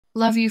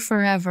Love You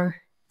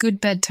Forever,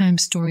 Good Bedtime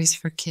Stories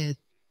for Kids.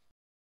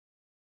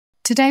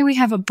 Today we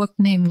have a book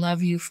named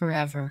Love You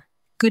Forever,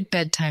 Good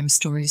Bedtime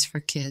Stories for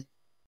Kids.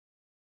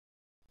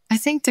 I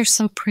think they're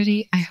so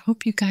pretty. I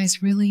hope you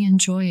guys really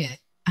enjoy it.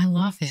 I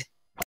love it.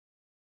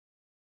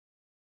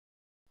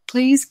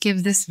 Please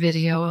give this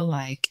video a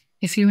like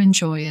if you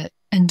enjoy it,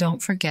 and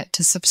don't forget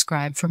to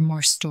subscribe for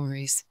more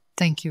stories.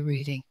 Thank you,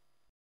 reading.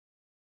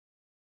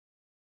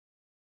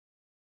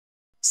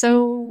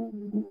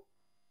 So,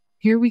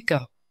 here we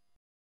go.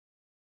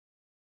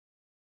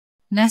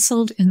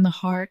 Nestled in the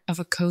heart of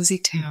a cozy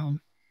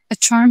town, a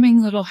charming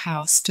little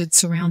house stood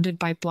surrounded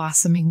by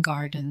blossoming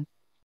gardens.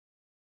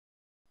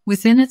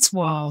 Within its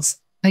walls,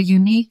 a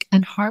unique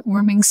and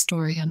heartwarming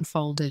story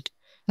unfolded,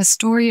 a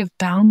story of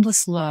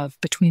boundless love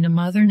between a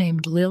mother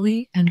named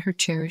Lily and her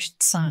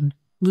cherished son,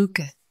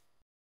 Lucas.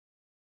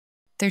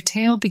 Their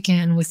tale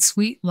began with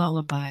sweet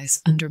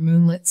lullabies under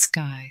moonlit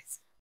skies.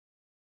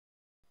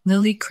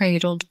 Lily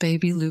cradled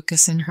baby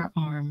Lucas in her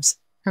arms,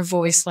 her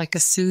voice like a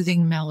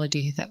soothing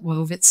melody that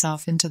wove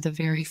itself into the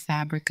very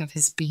fabric of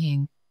his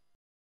being.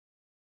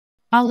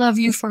 "I'll love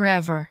you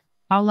forever.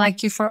 I'll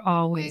like you for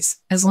always.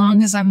 As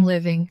long as I'm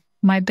living,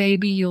 my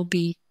baby you'll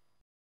be."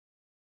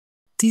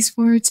 These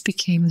words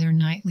became their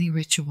nightly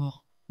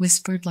ritual,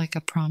 whispered like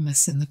a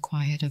promise in the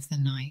quiet of the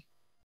night.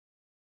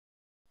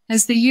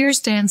 As the years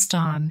danced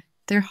on,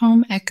 their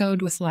home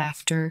echoed with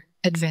laughter,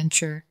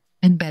 adventure,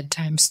 and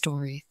bedtime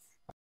stories.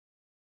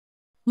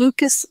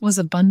 Lucas was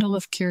a bundle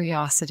of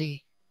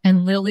curiosity,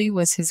 and Lily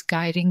was his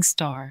guiding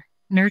star,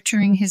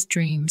 nurturing his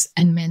dreams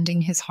and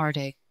mending his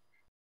heartache.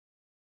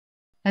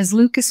 As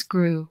Lucas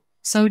grew,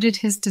 so did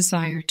his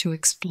desire to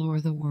explore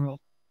the world.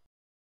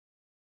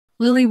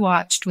 Lily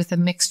watched with a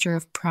mixture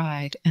of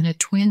pride and a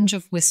twinge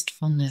of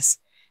wistfulness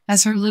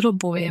as her little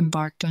boy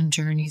embarked on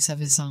journeys of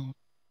his own.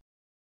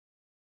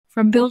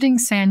 From building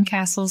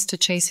sandcastles to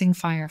chasing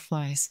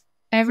fireflies,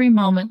 every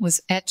moment was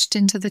etched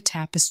into the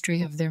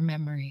tapestry of their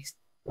memories.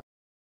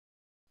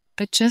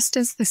 But just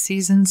as the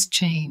seasons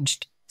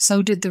changed,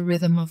 so did the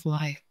rhythm of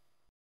life.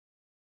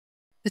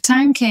 The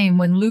time came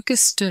when Lucas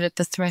stood at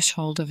the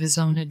threshold of his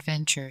own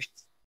adventures.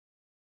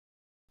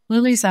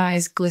 Lily's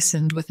eyes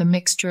glistened with a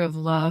mixture of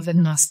love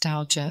and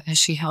nostalgia as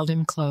she held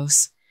him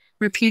close,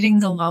 repeating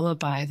the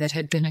lullaby that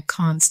had been a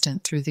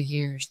constant through the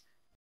years.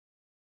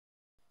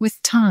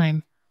 With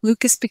time,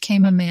 Lucas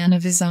became a man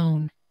of his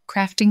own,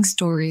 crafting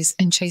stories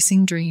and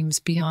chasing dreams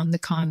beyond the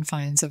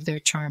confines of their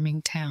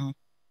charming town.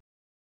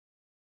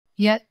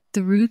 Yet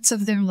the roots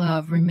of their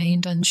love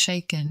remained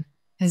unshaken,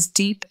 as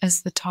deep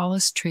as the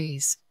tallest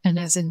trees and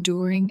as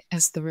enduring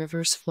as the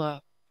river's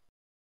flow.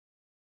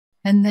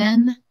 And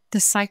then the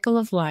cycle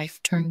of life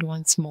turned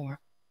once more.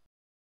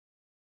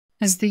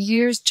 As the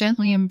years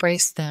gently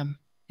embraced them,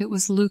 it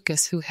was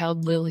Lucas who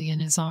held Lily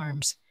in his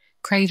arms,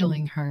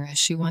 cradling her as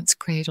she once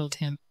cradled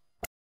him.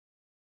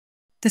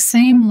 The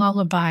same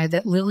lullaby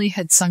that Lily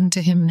had sung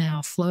to him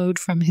now flowed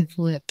from his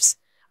lips,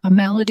 a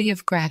melody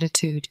of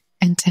gratitude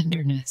and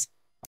tenderness.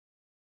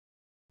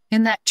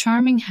 In that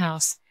charming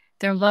house,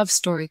 their love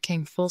story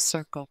came full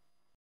circle.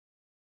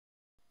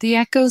 The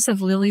echoes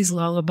of Lily's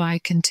lullaby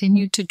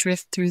continued to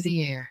drift through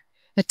the air,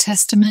 a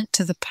testament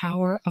to the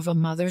power of a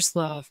mother's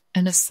love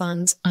and a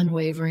son's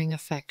unwavering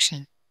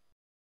affection.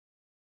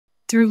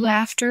 Through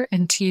laughter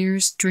and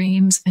tears,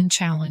 dreams and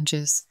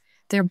challenges,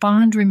 their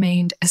bond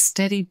remained a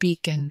steady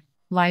beacon,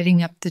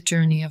 lighting up the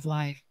journey of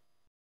life.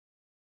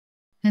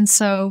 And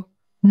so,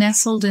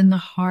 nestled in the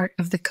heart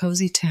of the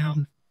cozy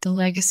town, the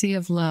legacy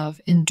of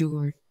love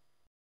endured.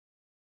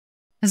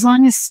 As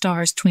long as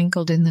stars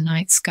twinkled in the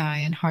night sky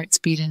and hearts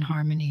beat in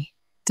harmony,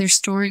 their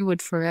story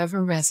would forever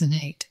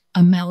resonate,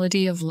 a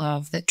melody of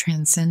love that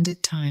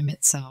transcended time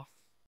itself.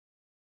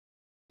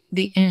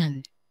 The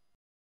end.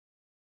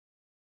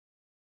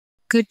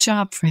 Good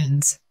job,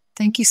 friends.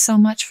 Thank you so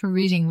much for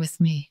reading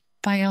with me.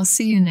 Bye, I'll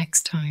see you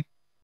next time.